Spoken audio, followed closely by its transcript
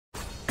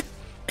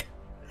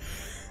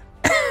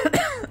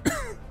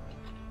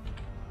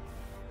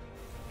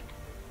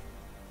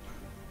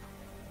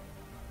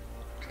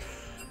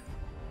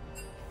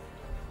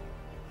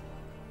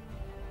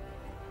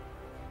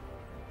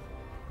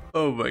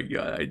Oh my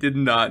god, I did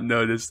not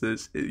notice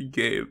this in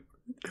game.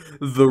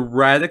 The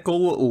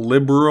radical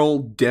liberal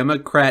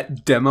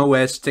Democrat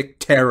demoistic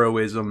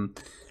terrorism.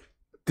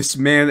 This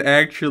man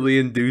actually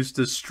induced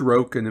a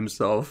stroke in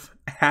himself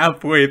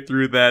halfway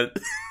through that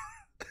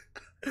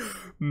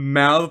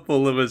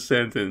mouthful of a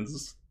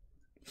sentence.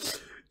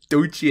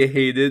 Don't you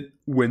hate it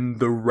when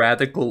the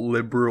radical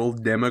liberal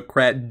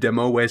Democrat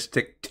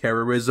demoistic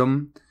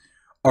terrorism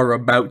are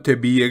about to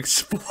be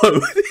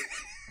exploded?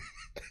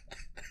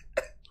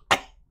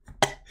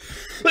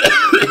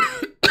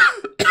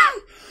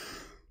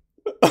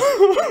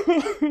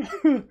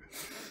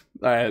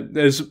 Alright,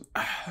 there's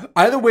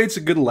either way it's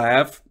a good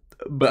laugh,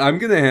 but I'm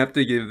gonna have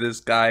to give this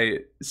guy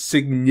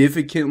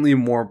significantly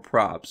more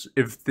props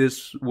if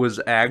this was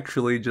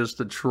actually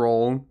just a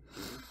troll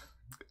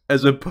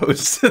as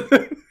opposed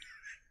to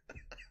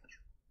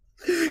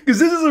because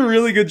this is a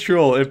really good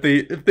troll if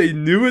they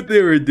knew what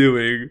they were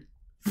doing,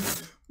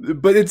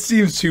 but it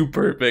seems too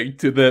perfect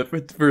to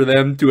that for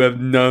them to have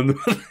known.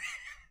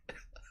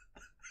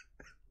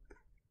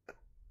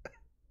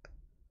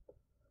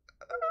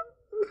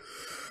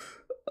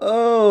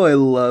 Oh, I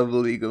love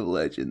League of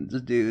Legends,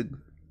 dude.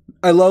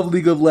 I love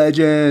League of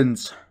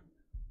Legends.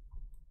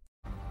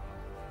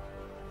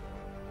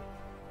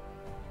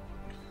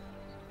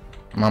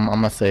 I'm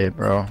gonna say it,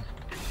 bro.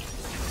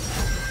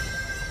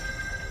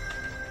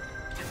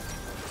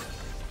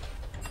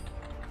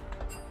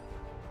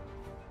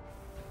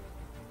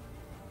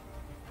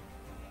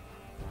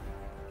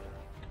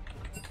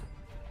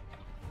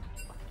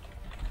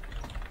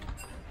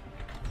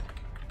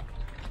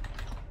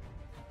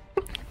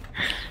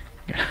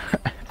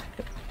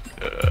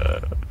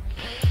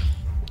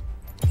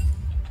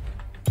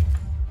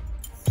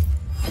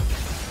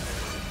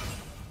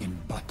 In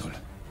battle,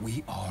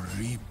 we are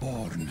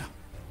reborn.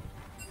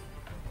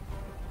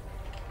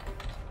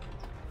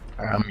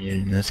 I'm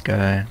muting this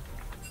guy.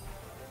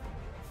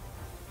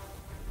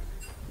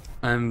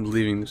 I'm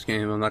leaving this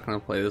game. I'm not gonna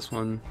play this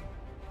one.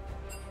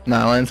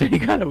 Nah, Lance, we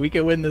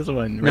can win this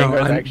one. No,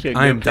 Rengar's I'm- actually a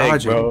I am good pick,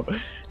 dodging. bro.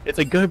 It's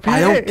a good pick.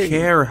 I don't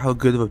care how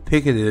good of a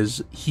pick it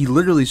is. He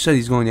literally said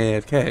he's going to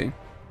AFK.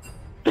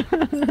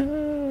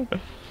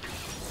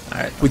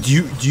 Alright, But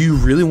do you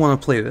really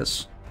want to play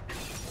this?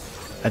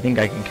 I think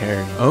I can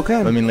carry.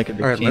 Okay. Let me look at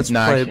the All right, keys. let's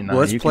No, play. actually, no,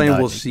 Let's you play, can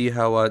and we'll dodge. see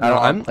how. I No, don't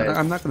I'm. play.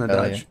 I'm not gonna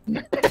Hell dodge.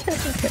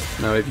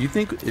 No, if you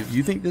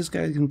think this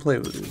guy can play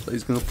with it,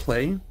 he's gonna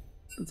play.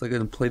 It's like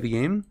gonna play the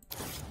game.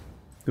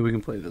 Then we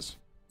can play this.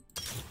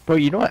 Bro,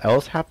 you know what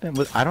else happened?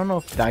 I don't know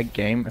if that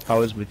game, if I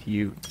was with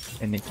you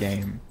in the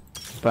game,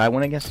 but I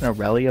went against an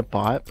Aurelia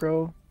bot,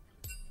 bro.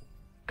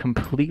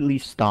 Completely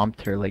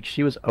stomped her. Like,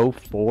 she was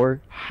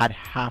 0-4, had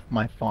half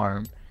my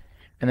farm,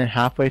 and then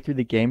halfway through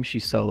the game, she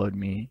soloed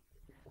me.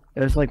 It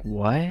was like,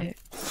 what?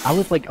 I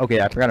was like, okay,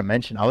 I forgot to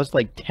mention, I was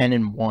like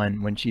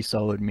 10-1 when she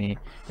soloed me,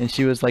 and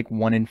she was like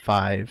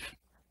 1-5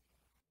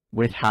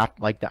 with half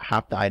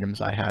the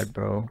items I had,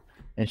 bro,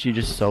 and she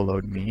just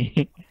soloed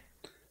me.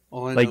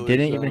 Like,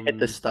 didn't even hit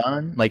the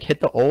stun. Like, hit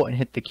the ult and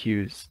hit the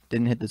Qs.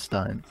 Didn't hit the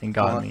stun and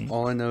got me.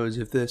 All I know is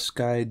if this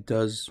guy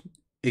does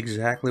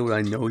exactly what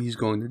I know he's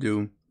going to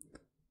do,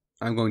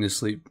 I'm going to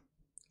sleep.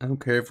 I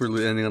don't care if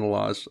we're ending on a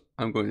loss.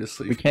 I'm going to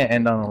sleep. We can't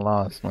end on a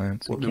loss,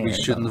 Lance. Well, then we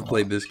shouldn't have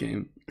played this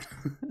game.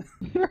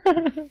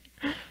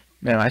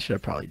 Man, I should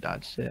have probably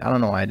dodged it. I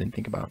don't know why I didn't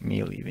think about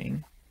me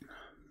leaving.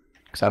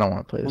 Because I don't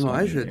want to play this Well, no, one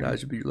I should have either.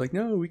 dodged it, but you're like,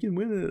 no, we can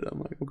win it. I'm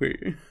like,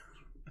 okay.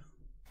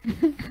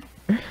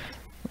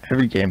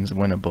 Every game's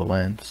winnable,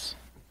 Lance.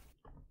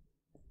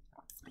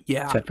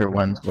 Yeah. Except for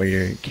ones where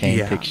your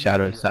Kane picks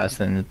Shadow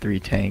Assassin and 3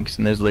 tanks,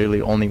 and there's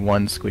literally only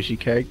one squishy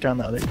character on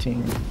the other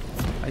team.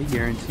 I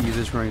guarantee you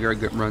this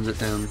Rengar runs it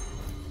down.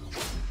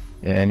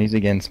 Yeah, and he's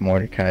against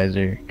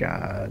Mordekaiser.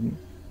 God.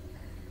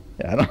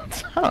 Yeah,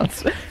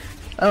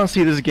 I don't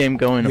see this game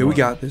going. Yeah, we well.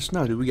 got this.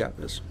 No, dude, we got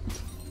this.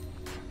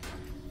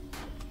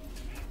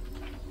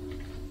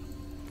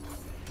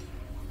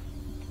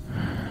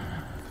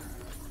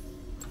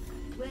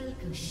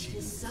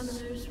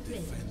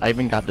 I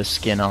even got the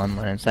skin on,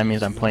 Lance. That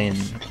means I'm playing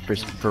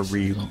for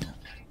real.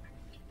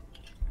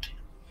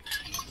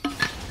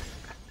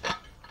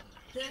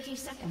 30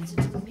 seconds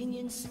until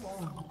minions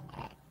spawn.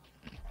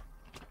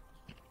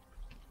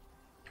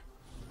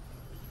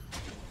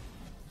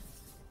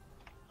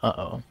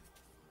 Uh-oh.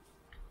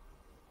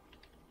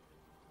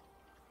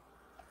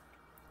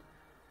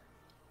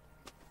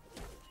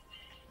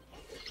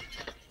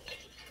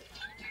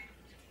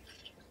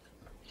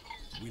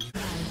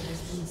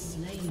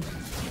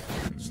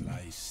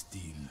 Sly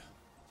steel.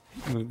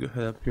 I'm gonna go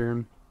head up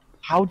here.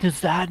 How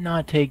does that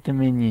not take the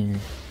minion?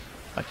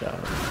 Watch out.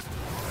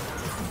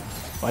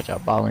 Watch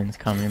out, Ballin's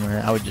coming,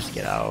 man. I would just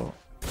get out.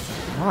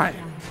 Why?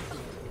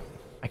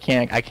 I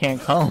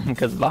can't come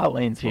because bot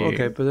lane's here.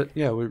 Okay, but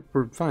yeah, we're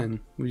fine.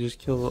 We just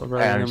kill a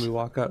rider and then we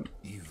walk up.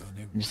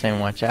 I'm just saying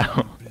watch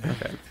out.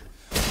 Okay.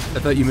 I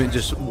thought you meant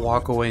just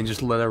walk away and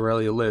just let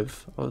Aurelia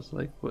live. I was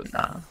like, what?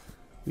 Nah.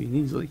 We can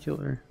easily kill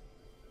her.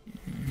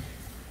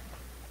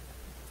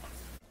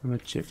 I'm gonna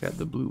check out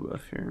the blue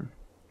buff here.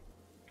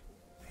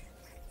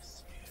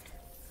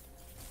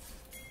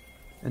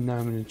 And now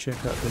I'm gonna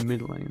check out the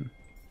mid lane.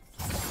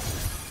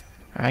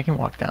 I can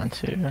walk down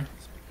too.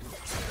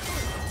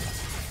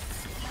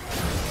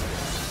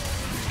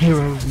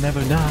 Heroes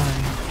never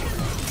die.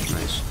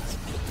 Nice.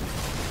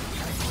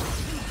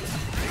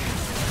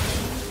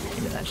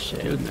 Give me that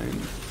shit. Good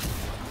name.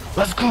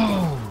 Let's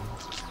go!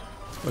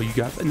 Oh, you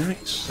got that?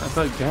 Nice. I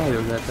thought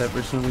Galio got that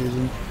for some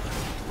reason.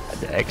 I had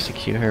to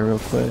execute her real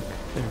quick.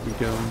 There we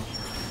go.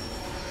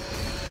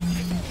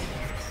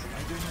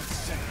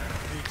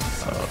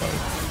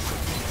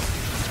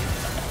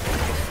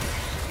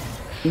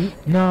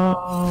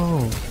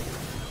 No!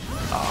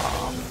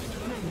 Oh.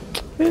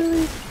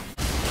 Really?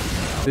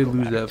 If they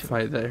lose that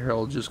fight, that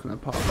Herald's just gonna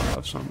pop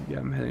off. So yeah,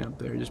 I'm heading up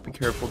there. Just be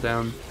careful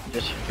down.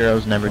 Just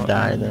heroes never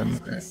die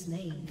then.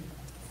 Slain.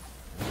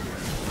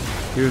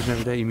 Heroes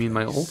never die. You mean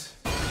my ult?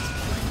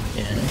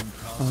 Yeah.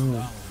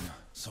 Oh.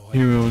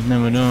 Heroes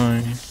never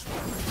die.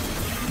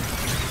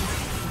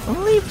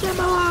 Leave them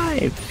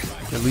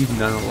alive! Yeah, leave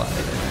none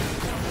alive.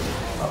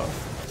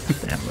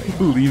 Damn, wait.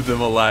 Leave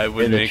them alive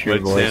would You're the make true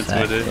much voice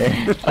sense, would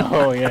it? actor.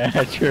 Oh yeah,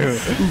 true.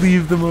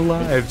 Leave them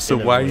alive. So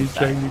You're the why are you voice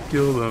trying to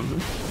kill them?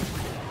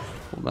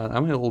 Hold on,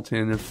 I'm gonna ult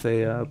in if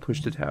they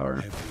push the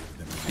tower.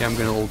 Yeah, I'm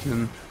gonna ult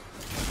in.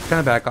 Kind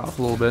of back off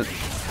a little bit.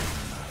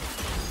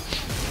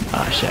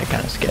 Ah shit, I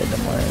kinda scared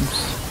them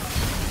worms.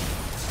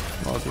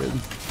 All good.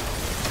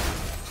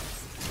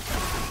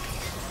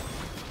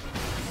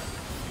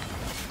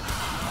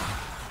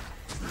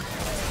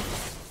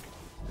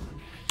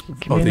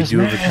 Give Oh, me they this do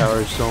have a man.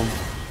 tower, so.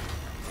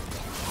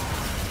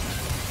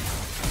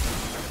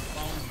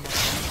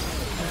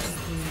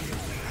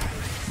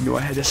 No,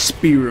 I had to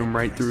spear him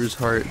right through his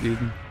heart, dude.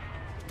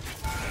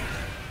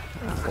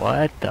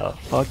 What the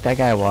fuck? That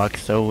guy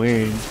walks so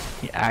weird.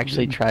 He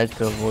actually tries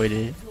to avoid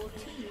it.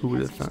 Who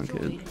would have thunk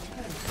it?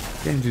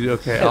 Damn, dude.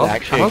 Okay, That's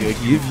actually a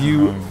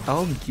good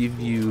I'll give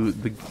you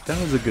the.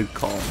 That was a good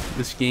call.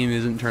 This game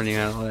isn't turning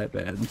out all that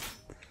bad.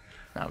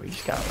 No, we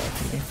just got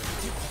lucky.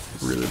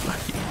 Really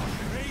lucky.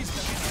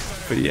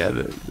 But yeah,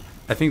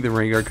 I think the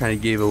Rengar kind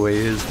of gave away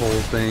his whole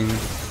thing.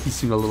 He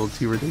seemed a little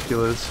too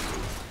ridiculous.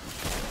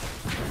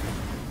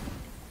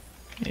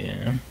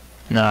 Yeah.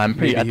 No, I'm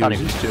pretty. Maybe I thought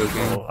he was just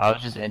joking. cool. I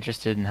was just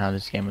interested in how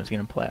this game was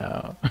gonna play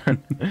out.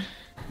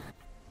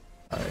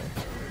 Alright.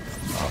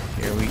 Oh,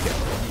 here we go.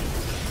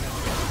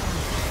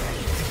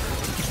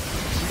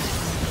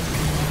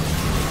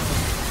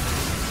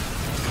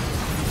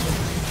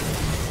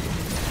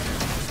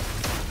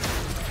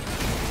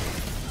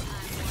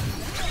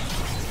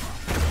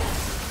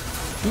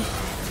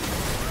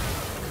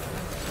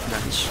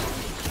 Nice.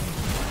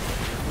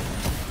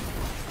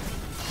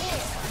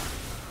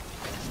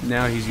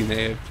 Now he's gonna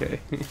AFK.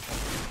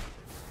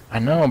 I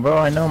know, bro.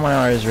 I know my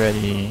R is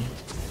ready.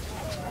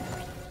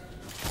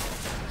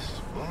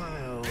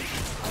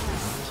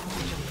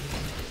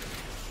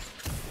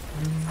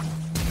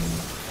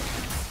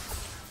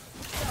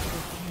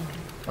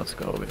 Let's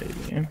go,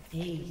 baby.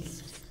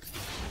 Ace.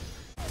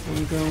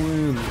 I'm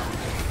going.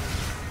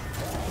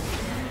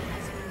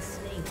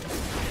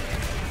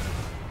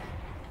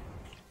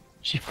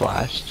 She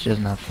flashed. She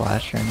doesn't have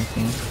flash or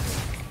anything.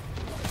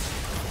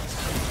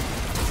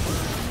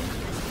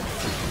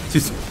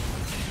 Just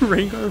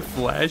Rengar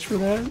flash for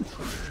that?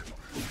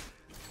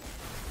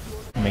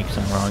 Make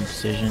some wrong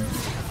decision.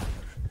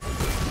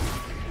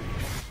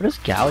 What does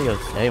Galio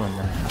say when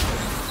that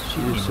happens?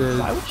 She just said,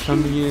 Why would she-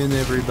 "Come in,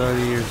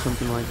 everybody," or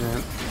something like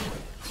that.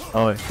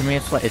 Oh, to me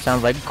it's like it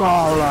sounds like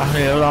Gala.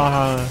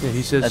 Yeah,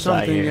 he says That's what I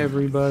something, hear.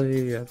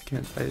 everybody. I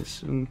can't. I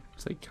assume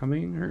it's like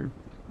coming or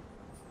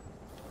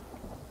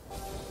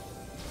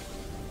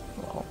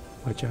Well,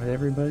 watch out,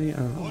 everybody. I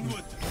don't know.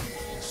 Onward.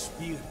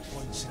 Spear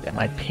points in damn,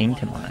 I pinged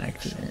him on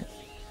accident.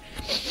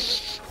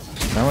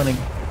 I wanna.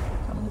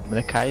 I'm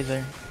the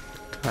Kaiser.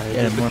 Tired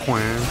Yeah, of the more-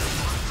 Quan.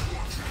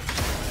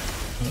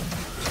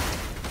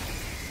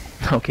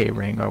 Okay,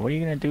 Rengar, what are you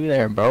gonna do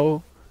there,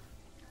 bro?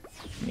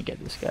 Let me get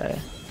this guy.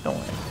 Don't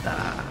worry.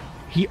 Nah.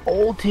 He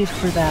ulted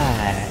for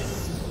that.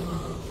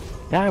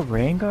 That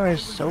Rengar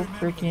is so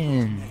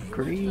freaking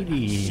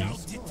greedy.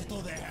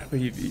 Do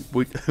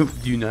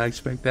you not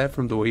expect that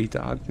from the way he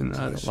talked in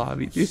the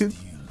lobby, dude? steel.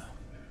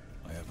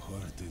 I have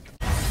heard it.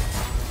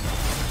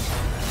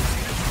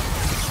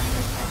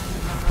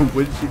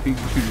 What did you think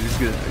he was just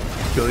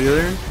gonna kill you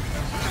there?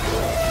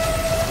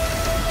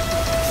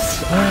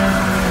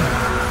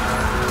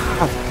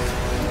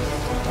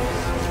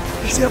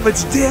 See how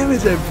much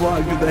damage I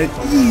blocked with that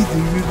E,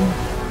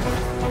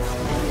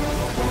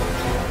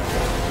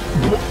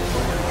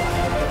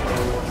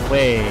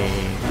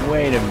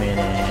 Wait a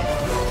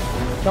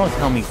minute. Don't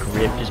tell me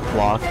Grip just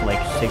blocked like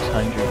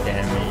 600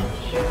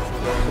 damage. dude.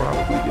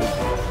 Probably did.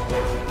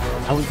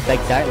 I was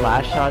like, that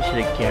last shot should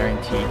have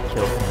guaranteed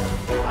killed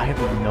him. I have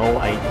no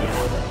idea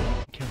how that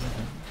didn't kill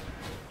him.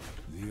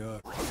 The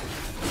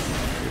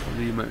earth.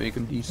 You might make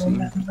him DC.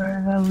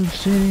 Remember that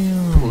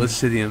Lucidium.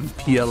 Placidium.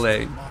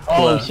 PLA.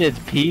 Oh shit, it's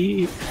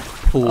P?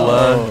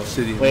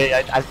 Placidium. Wait,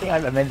 I think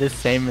I made the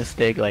same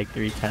mistake like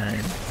 3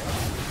 times.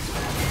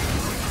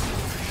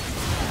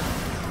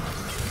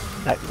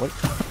 That, what?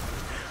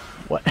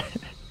 What?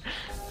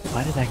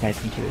 Why did that guy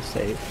think he was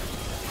safe?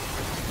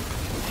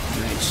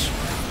 Nice.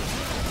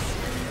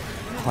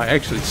 Oh, I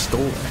actually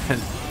stole that.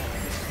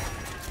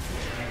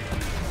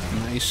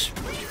 Nice.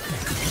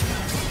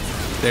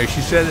 There,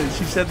 she said it.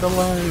 She said the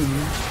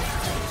line.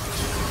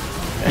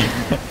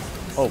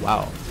 Oh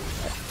wow.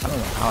 I don't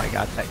know how I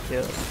got that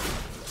kill.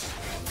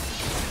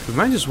 We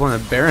might just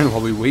want a Baron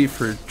while we wait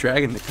for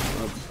Dragon to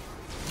come up.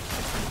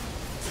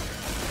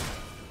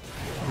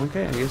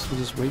 Okay, I guess we'll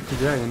just wait for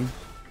Dragon.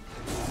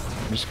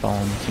 I'm just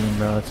following the team,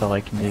 bro. That's all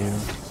I can do.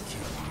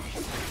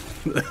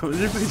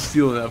 If I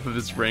steal enough of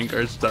his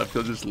Rengar stuff,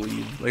 he'll just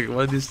leave. Like,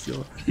 what did he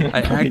steal?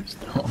 I kind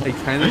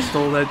of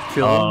stole that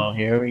kill. Oh,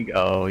 here we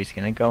go. He's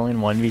gonna go in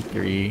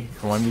 1v3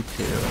 or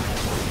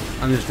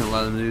 1v2. I'm just gonna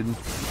let him, dude.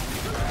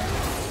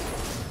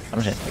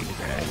 I'm just gonna take the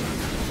dragon.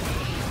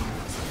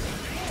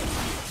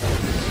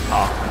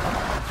 Oh,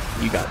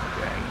 you got the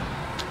dragon.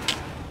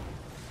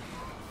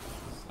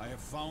 I have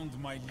found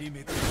my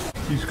limit.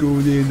 He's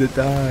going in to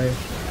die.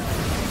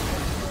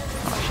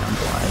 Gosh, I'm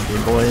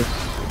blinded, boys.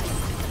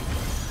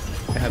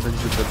 What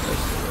happens with the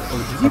best? Oh,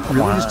 did he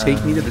really just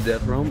take me to the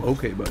death realm?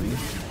 Okay, buddy.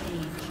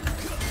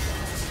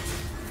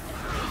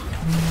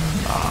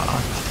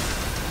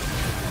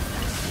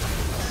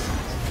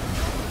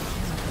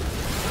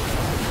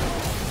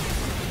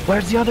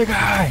 Where's the other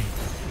guy?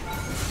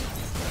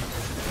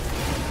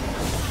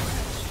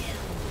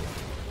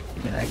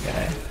 Give me that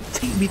guy.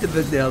 Take me to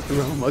the death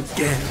realm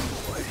again.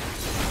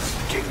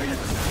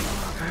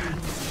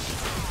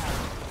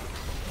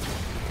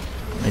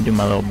 Let me do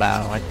my little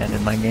bow. I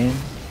ended my game.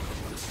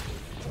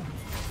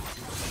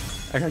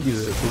 I gotta do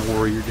the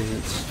warrior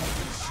dance.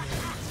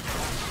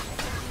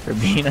 For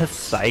being a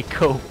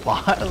psycho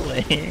bot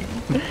lane.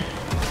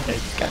 I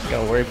just gotta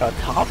go worry about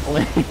top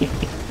lane.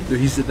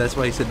 He said that's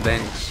why he said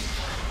thanks.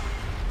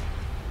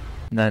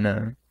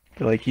 No.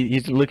 Like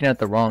he's looking at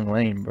the wrong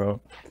lane,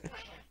 bro.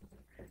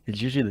 It's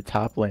usually the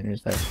top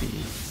laners that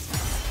feed.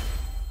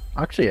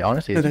 Actually,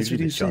 honestly, it's That's what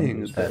usually he's the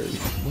saying. junglers that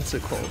What's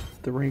it called?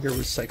 The Rengar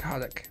was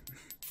psychotic.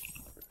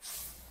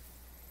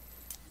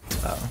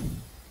 oh.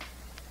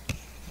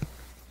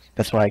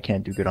 That's why I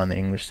can't do good on the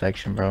English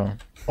section, bro.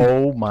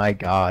 Oh my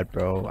god,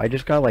 bro. I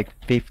just got like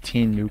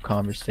 15 new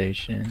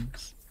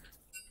conversations.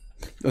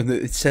 And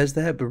it says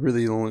that, but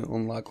really you only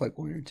unlock like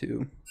 1 or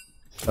 2.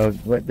 Oh,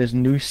 what? There's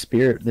new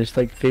spirit. There's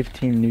like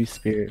 15 new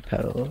spirit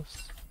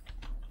petals.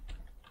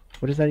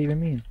 What does that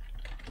even mean?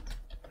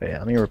 Wait,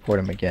 let me report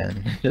him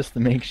again, just to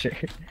make sure.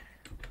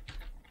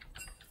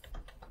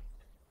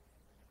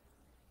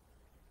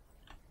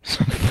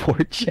 Some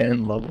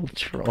 4chan level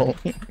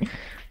trolling.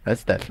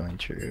 That's definitely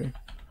true.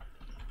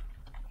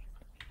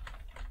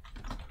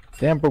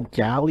 Damn, bro,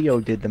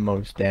 Galio did the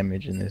most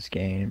damage in this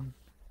game.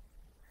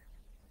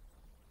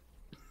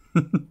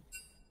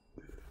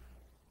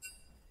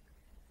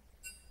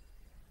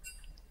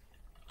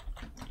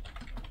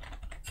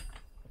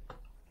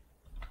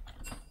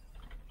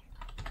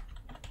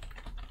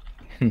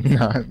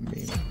 Not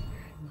me.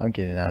 I'm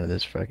getting out of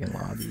this fucking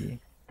lobby.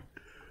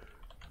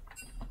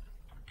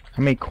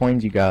 How many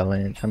coins you got,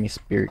 Lance? How many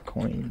spirit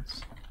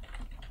coins?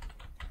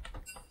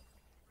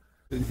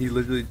 And he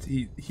literally,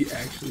 he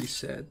actually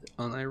said,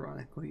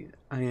 unironically,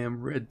 I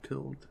am red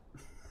pilled.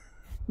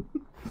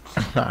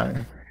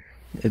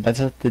 That's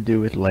has to do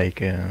with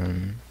like,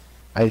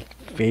 I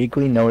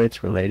vaguely know what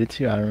it's related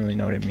to. I don't really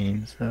know what it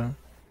means though.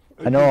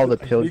 I know all the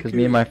pill because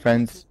me and my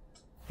friends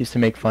used to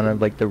make fun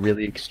of like the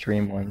really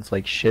extreme ones,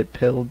 like shit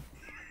pilled.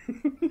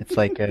 It's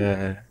like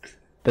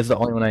that's the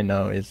only one I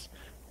know is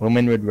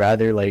women would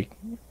rather like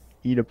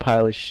eat a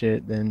pile of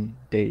shit than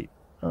date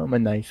a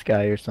nice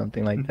guy or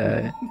something like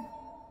that.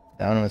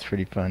 That one was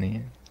pretty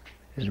funny.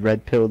 Is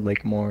red pilled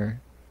like more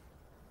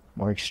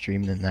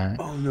extreme than that?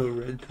 Oh no,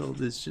 red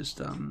pilled is just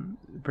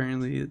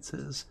apparently it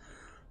says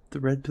the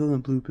red pill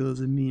and blue pill is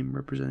a meme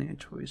representing a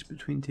choice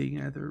between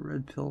taking either a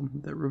red pill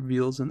that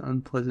reveals an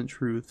unpleasant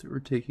truth or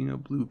taking a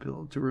blue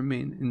pill to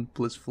remain in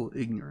blissful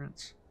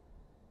ignorance.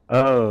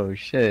 Oh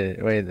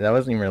shit! Wait, that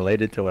wasn't even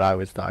related to what I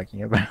was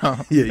talking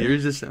about. Yeah,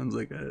 yours just sounds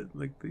like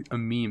a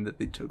meme that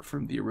they took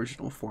from the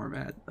original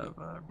format of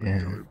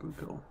red pill or blue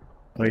pill.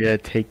 Oh yeah,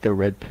 take the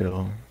red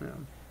pill.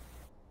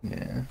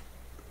 Yeah.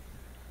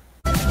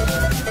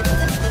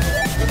 Yeah.